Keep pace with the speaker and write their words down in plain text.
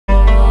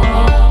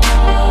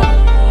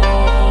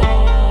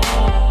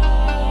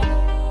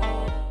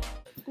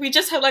we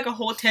just had like a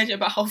whole tangent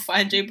about how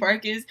fine Jay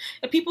Park is,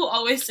 and people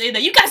always say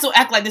that you guys don't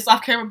act like this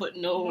off camera, but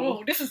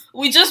no, this is.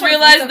 We just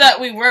realized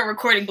that we weren't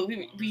recording, but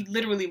we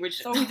literally were.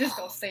 So we just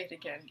gonna say it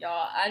again,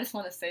 y'all. I just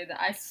want to say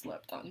that I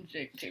slept on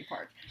Jay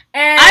Park,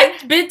 and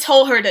I've been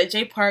told her that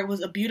Jay Park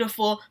was a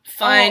beautiful,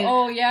 fine,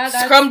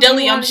 scrum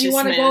deli You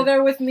want to go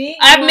there with me?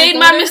 I've made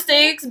my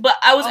mistakes, but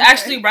I was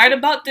actually right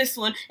about this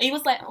one, and he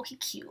was like, "Oh, he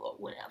cute or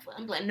whatever."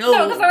 I'm like, "No,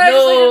 because I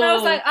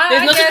was like,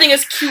 there's no such thing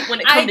as cute when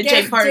it comes to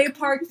Jay Park." Jay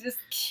Park's just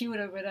cute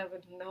or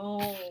whatever.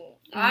 No.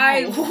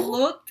 I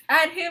looked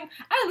at him.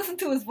 I listened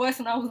to his voice,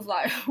 and I was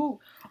like, "Ooh,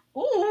 ooh,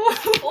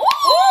 ooh."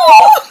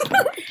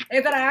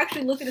 And then I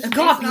actually looked at his face.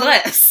 God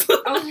bless.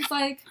 I was just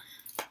like,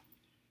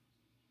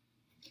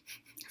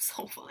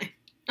 so fine.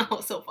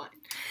 Oh, so fine.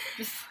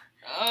 Just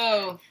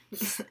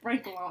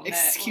sprinkle on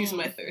Excuse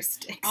my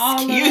thirst.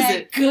 Excuse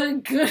it.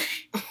 Good.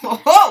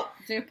 Oh,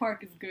 Jay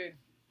Park is good.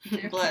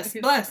 Bless.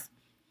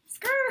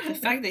 The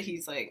fact that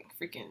he's like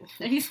freaking.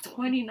 That he's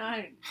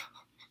 29.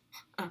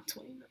 I'm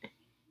 29.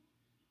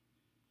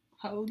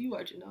 How old you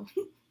are, Janelle?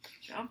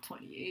 I'm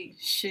 28.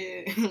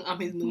 Shit, I'm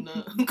his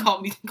Luna.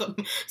 Call me.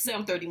 Say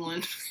I'm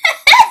 31.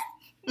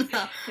 If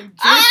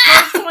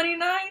Jay's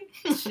 29,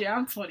 shit,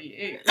 I'm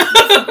 28.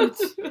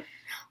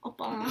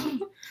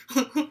 Opa.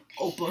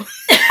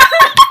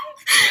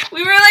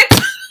 We were like,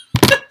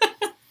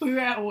 we were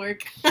at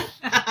work.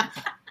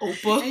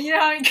 Opa. And you know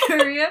how in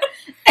Korea,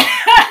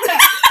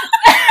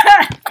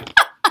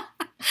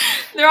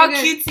 they're all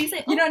cutesy.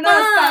 Like, you know,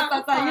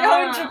 stop. You know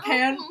how in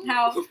Japan,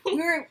 how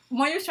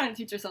Moya was trying to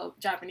teach herself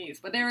Japanese,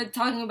 but they were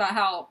talking about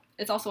how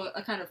it's also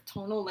a kind of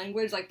tonal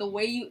language, like the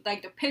way you,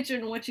 like the picture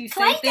in which you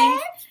say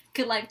things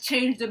could like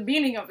change the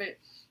meaning of it.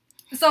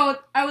 So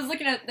I was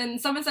looking at, and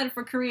someone said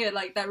for Korea,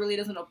 like that really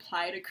doesn't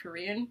apply to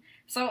Korean.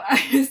 So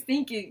I was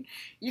thinking,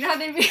 you know how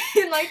they be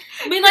like,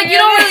 I mean, like you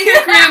don't really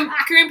hear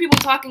Korean people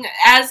talking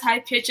as high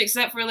pitched,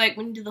 except for like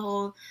when you do the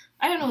whole.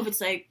 I don't know if it's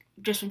like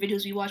just from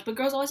videos we watch, but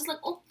girls always just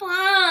like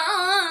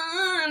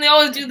oppa, and they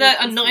always do that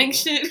annoying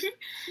shit.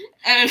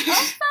 And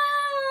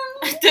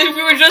then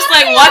we were just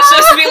like, watch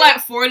us be like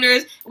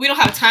foreigners. We don't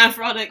have time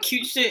for all that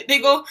cute shit.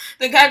 The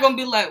guy gonna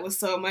be like,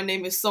 "What's up? My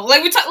name is Swan."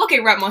 Like we talk. Look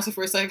at Rap Monster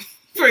for a second.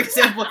 For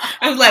example,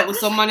 I was like,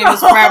 "What's up? My name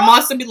is Rap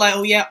Monster." Be like,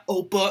 "Oh yeah,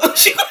 Oppa."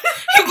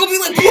 He'll go be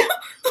like,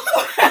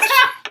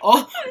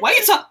 "Oh, why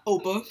you talk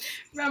Oppa?"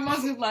 Rap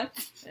Monster like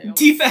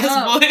deep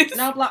ass voice.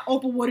 Now I'm like,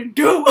 "Oppa, what it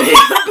do?"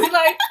 He'll be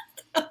like,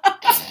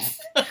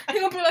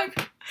 he'll be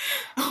like,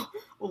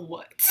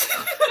 "What?"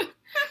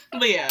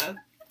 But yeah.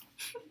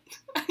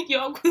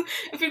 Yo,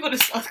 if we go to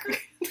South Korea,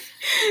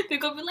 they're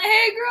gonna be like,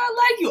 "Hey girl, I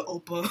like you,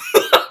 Oppa."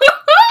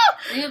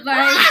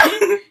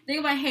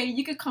 They're like, "Hey,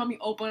 you can call me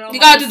Oppa." And you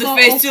gotta do the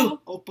face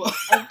too, Oppa.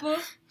 Oppa,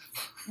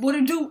 what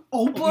it do,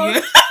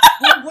 Oppa?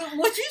 Yeah.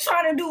 What you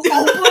trying to do,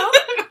 Oppa?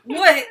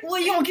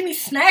 What? You gonna give me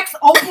snacks,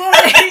 Oppa?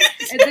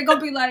 And they're gonna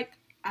be like,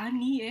 "I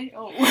need it."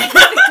 Oh,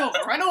 go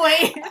right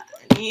away.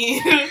 I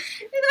need it.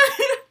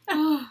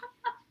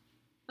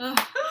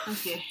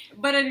 Okay.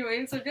 But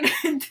anyway, so we're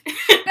gonna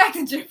back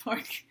to Jay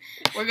Park.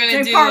 We're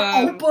gonna Jay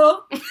Park,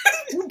 Oppa.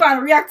 We about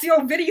to react to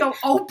your video,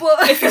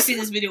 Oppa. If you see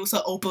this video, what's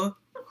up, Oppa?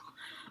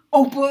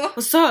 Oppa.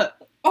 What's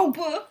up?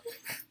 Oppa.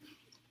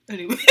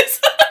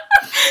 Anyways.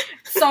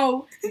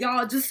 So,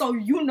 y'all, just so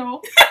you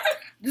know,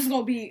 this is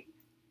gonna be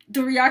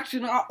the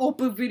reaction to our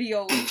Oppa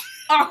video.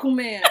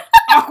 Aquaman.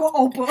 Aqua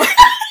Oppa.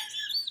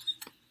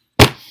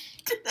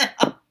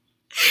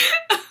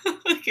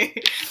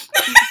 Okay.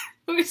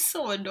 We're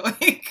so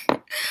annoying.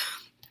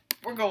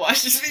 We're gonna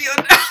watch this video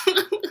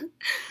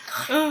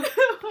now.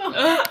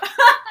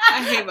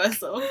 I hate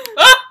myself.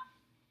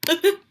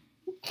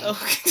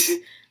 Oh,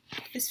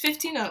 it's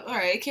 15 up.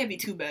 Alright, it can't be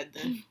too bad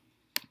then.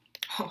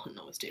 Oh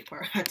no, it's Jay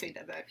Park. I take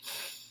that back.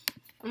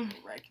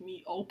 Wreck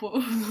me,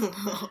 Oppa.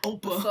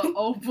 Oppa. So,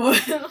 Oppa.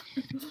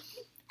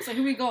 So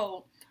here we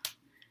go.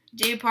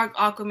 Jay Park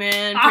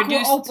Aquaman.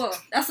 Aqua Oppa.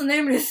 That's the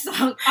name of this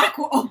song.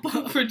 Aqua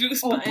Oppa.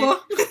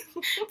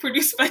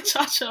 Produced by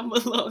Cha-Cha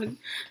Malone.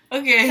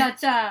 Okay.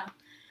 Cha-Cha.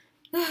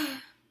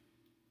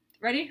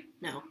 Ready?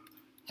 No.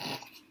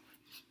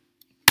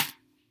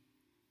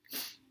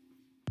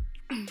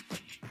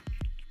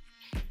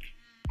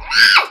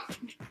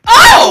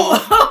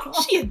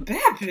 Oh! She a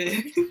bad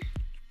bitch.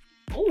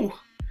 Oh.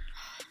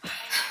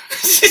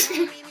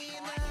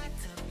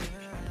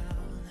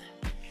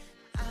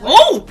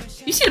 Oh!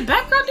 You see the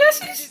background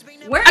dancers?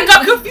 Where I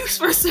got confused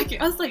for a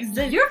second. I was like,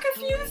 Zen. You're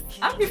confused?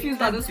 I'm confused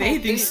by this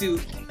bathing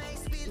suit.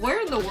 Where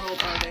in the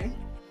world are they?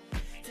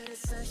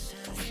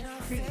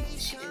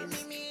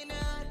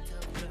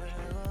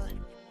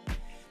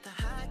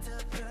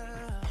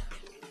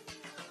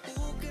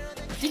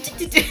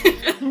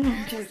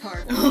 Jay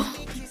Park.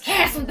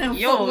 Handsome them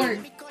footwork.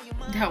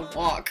 That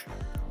walk.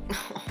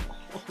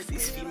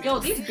 These females. Yo,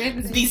 these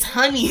babies. These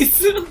honeys.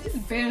 These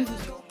babies.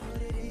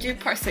 Jay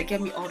Park said,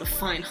 "Get me all the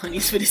fine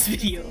honeys for this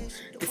video."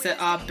 They said,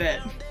 "I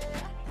bet."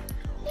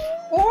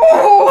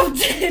 Oh,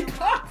 Jay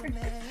Park.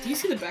 Do you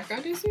see the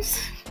background dancers?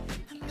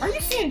 Are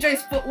you seeing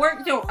Jay's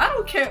footwork? Yo, I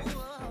don't care.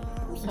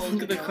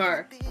 Look at the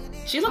car.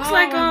 She looks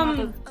like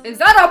Is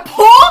that a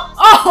pool?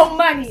 Oh,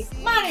 money,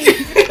 money.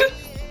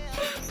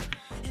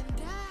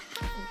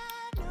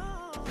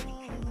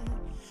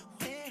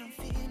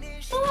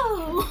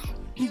 Oh.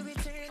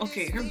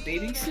 Okay, her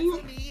bathing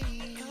suit.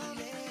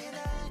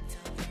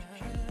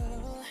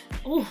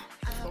 Oh.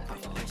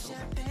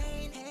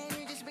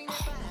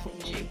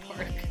 Jay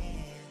Park.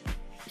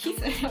 He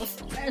said,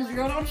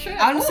 "Girl, don't trip."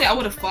 Honestly, I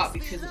would have fought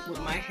because with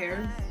my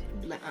hair,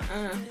 like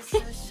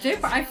Jay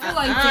Park, I feel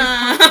like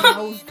Jay Park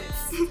knows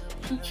this.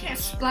 He can't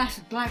splash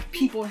black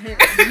people hair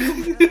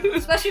on you,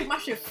 especially if my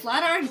shit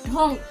flat iron.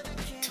 Don't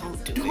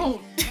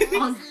do it.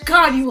 On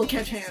God, you will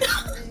catch hands.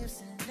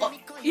 Oh,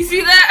 you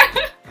see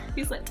that?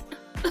 He's like,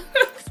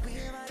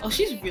 oh,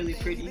 she's really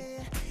pretty.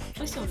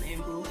 What's your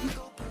name, boo?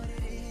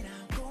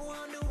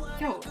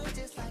 Yo,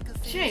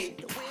 Jay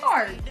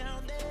Park.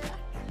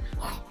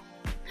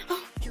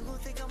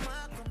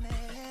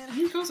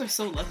 These girls are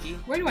so lucky.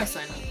 Where do I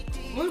sign up?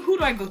 Who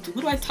do I go to?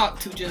 Who do I talk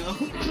to, Jill?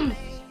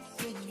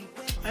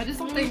 I just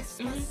don't think.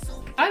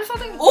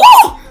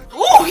 Oh!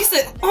 Oh! He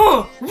said,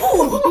 oh!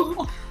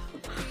 Woo!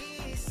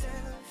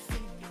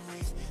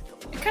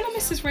 I kind of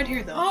miss his red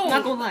hair though. Oh,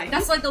 not gonna lie.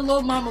 That's like the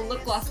Lil Mama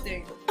lip gloss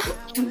thing. I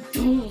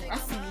see you,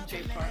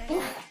 Jay Park.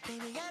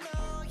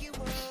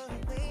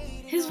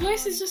 His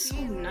voice is just so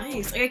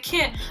nice. Like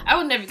I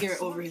would never get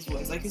over his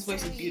voice. Like his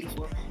voice is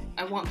beautiful.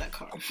 I want that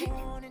car. I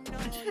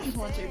just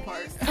want Jay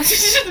Park.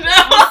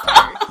 No.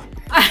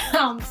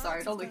 I'm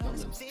sorry, don't lick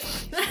those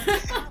lips.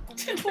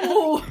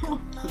 Oh,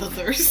 the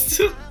thirst.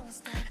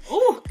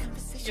 Oh,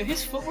 yo,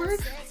 his footwork.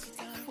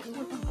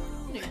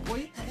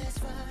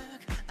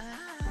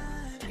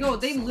 Yo,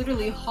 they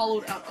literally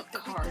hollowed out a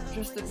car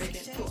just to make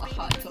it into a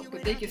hot tub,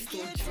 but they can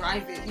still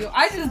drive it. Yo,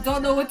 I just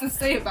don't know what to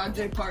say about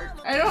Jay Park.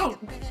 I don't.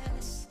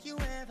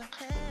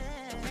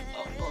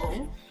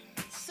 Uh-oh.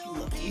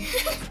 Lucky.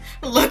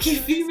 Lucky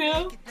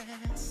female.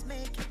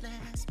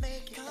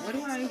 Where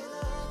do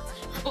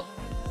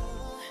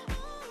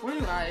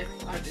I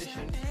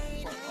audition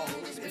for all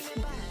of this?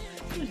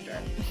 Who's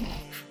that?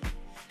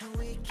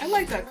 I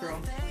like that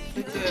girl.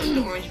 With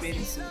the orange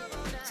bathing suit.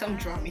 Something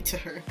draw me to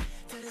her.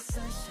 There's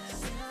some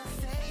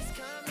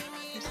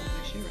good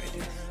shit right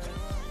there.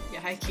 Yeah,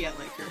 high key, I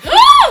like her.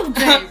 Oh,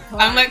 Jay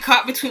Park. I'm like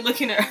caught between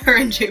looking at her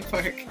and Jay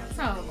Park.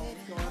 I don't know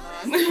what's going on.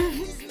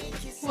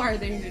 Why are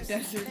they in the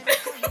desert?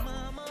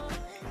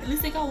 At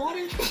least they got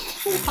water.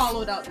 Who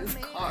hollowed out this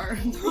car?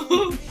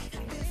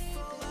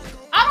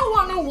 I don't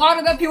want no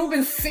water that people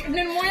been sitting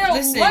in.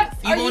 Listen,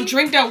 you gonna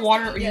drink that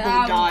water or you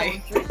gonna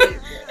die.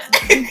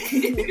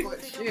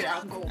 Shit,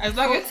 I'm going to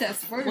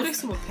protest first. What if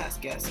someone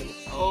passed gas in it?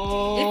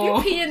 Oh.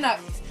 If you pee in that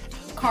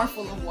car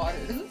full of water,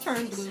 does it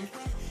turn blue?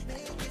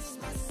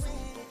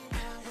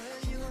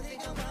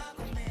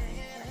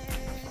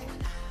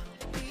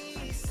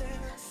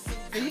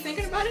 Are you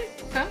thinking about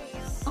it? Huh?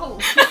 Oh.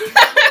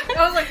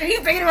 I was like, are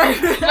you thinking about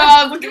it? No,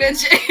 I was looking at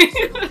Jay.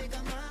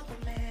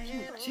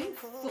 Jay's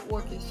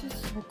footwork is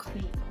just so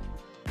clean.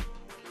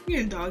 We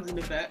have dogs in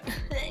the back.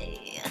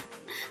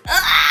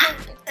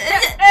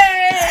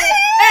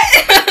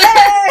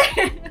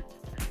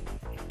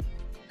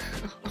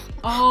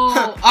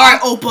 Oh.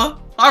 Alright, Opa.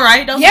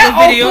 Alright, that was a good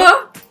video.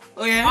 Opa.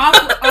 Oh, yeah?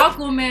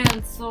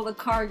 Aquaman, so the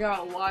car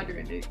got water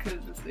in it because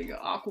this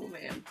nigga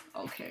Aquaman.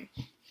 Okay.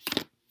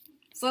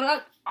 So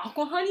that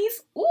aqua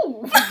honeys?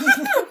 Ooh.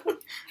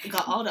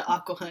 Got all the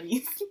aqua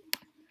honeys.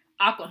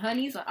 Aqua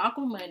honeys or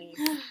aqua money?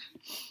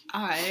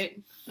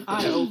 Alright.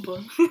 Alright,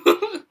 Opa.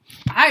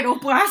 Alright,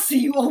 Opa. I see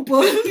you,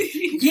 Opa.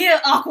 Yeah,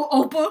 aqua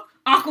Opa.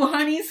 Aqua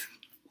honeys.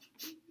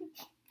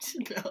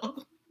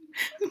 No.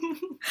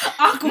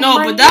 Aqua No,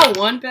 money. but that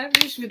one bad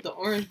bitch with the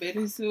orange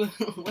bathing suit.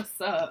 What's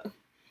up?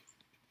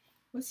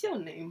 What's your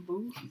name,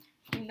 boo?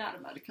 You're not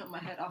about to cut my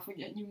head off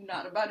again. You're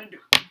not about to do.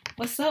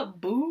 What's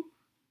up, boo?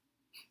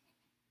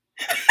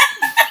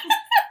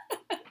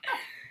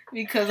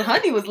 Because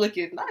Honey was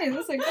looking nice. I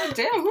was like, God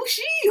damn, who's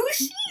she? Who's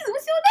she?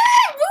 What's your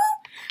name, boo?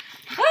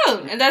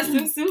 Oh, and that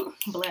swimsuit?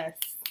 Bless.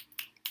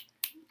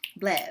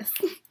 Bless.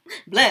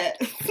 Bless.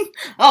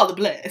 All the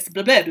bless.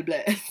 Blah, blah, blah,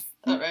 bless.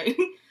 Alright.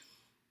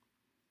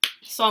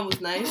 Song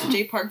was nice.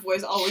 Jay Park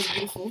voice, always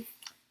beautiful. Jay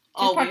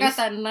Always. Park got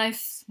that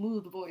nice,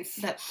 smooth voice.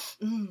 That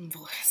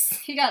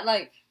voice. He got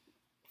like...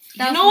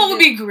 You know what would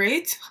be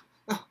great?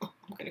 Oh,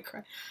 I'm gonna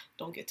cry.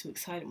 Don't get too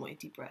excited, my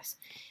deep breaths.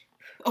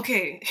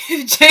 Okay,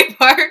 Jay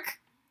Park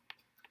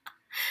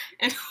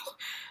and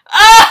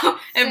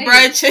and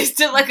Brian Chase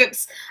did like a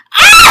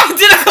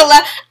did a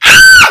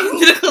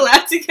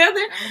collab together.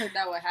 I heard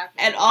that what happened.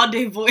 And all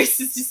day voice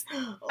is just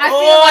I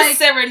feel like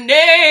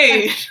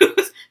serenade.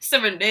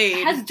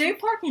 Serenade. Has Jay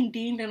Park and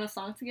Dean done a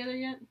song together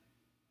yet?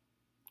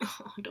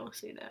 Oh, don't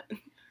say that.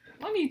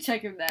 Let me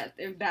check if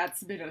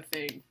that's been a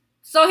thing.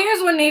 So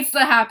here's what needs to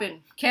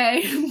happen,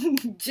 okay?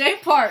 Jay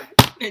Park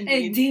and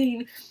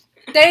Dean.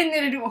 They need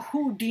to do a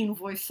Who Dean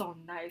voice so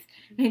nice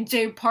and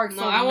Jay Park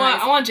so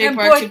nice. I want Jay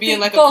Park to be in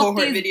like a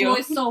cohort video.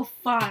 Voice so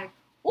fine.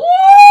 Ooh,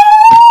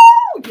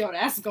 yo,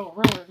 that's gonna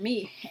ruin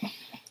me.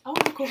 I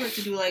want the cohort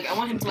to do like, I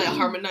want him to like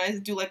harmonize,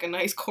 do like a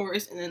nice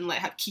chorus, and then like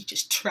have Keith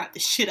just trap the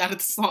shit out of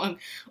the song.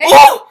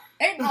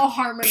 Ain't no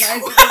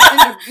harmonizing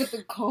with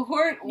the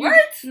cohort. What?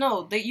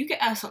 No, you can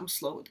add something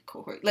slow with the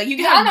cohort. Like you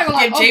can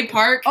have J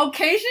Park.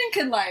 Occasion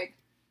could like.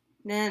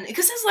 Man,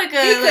 because it's like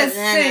a.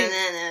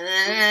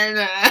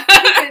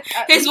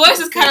 His voice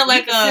is kind of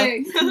like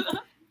a.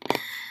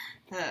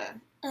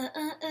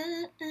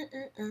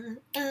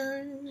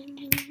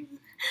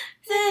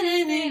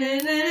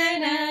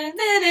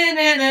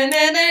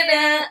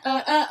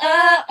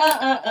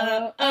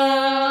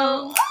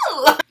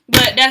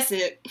 But that's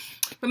it.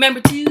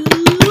 Remember to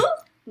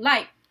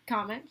like,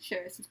 comment,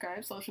 share,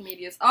 subscribe. Social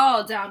media is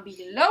all down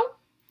below.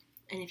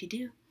 And if you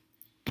do,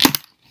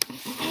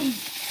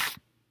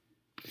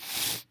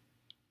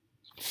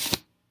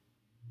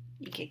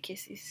 you get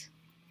kisses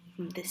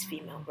from this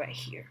female right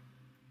here.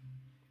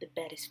 The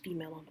baddest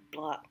female on the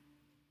block.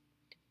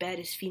 The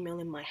baddest female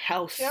in my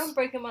house. Yeah, I'm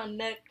breaking my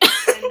neck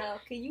right now.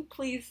 Can you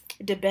please?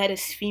 The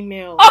baddest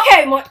female.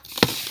 Okay,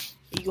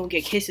 you gonna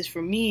get kisses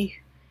from me.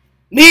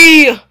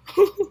 Me!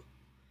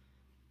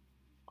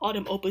 All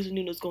them Opas and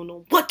Nunas gonna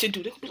know what to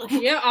do. They gonna be like,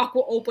 yeah,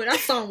 Aqua Opa. That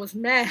song was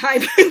mad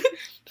hype.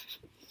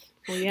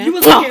 Oh, yeah? You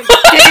was looking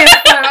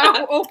bad for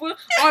Aqua Opa.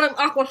 All them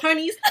Aqua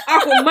Honeys,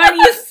 Aqua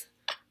Monies,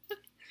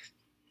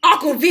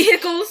 Aqua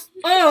Vehicles.